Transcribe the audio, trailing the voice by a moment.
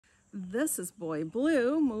this is Boy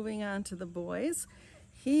Blue. Moving on to the boys.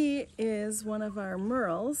 He is one of our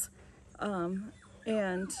merles.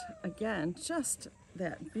 And again, just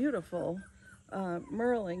that beautiful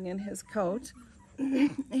merling in his coat.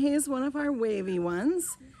 He's one of our wavy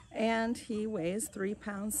ones, and he weighs 3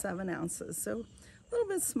 pounds 7 ounces, so a little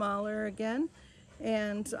bit smaller again.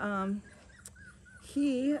 And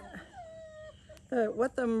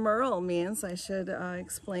what the merle means, I should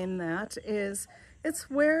explain that, is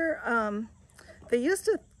it's where they used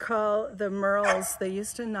to call the merles, they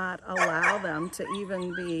used to not allow them to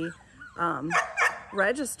even be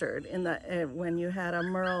registered in when you had a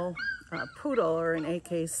merle poodle or an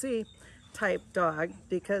AKC type dog,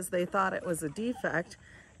 because they thought it was a defect.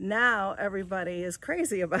 Now everybody is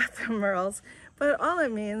crazy about the merles, but all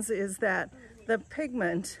it means is that the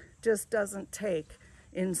pigment just doesn't take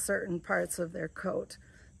in certain parts of their coat.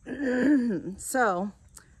 So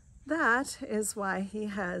that is why he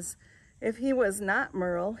has, if he was not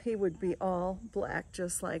merle, he would be all black,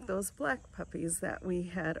 just like those black puppies that we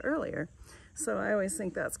had earlier. So I always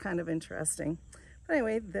think that's kind of interesting. But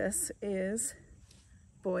anyway, this is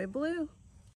Boy Blue.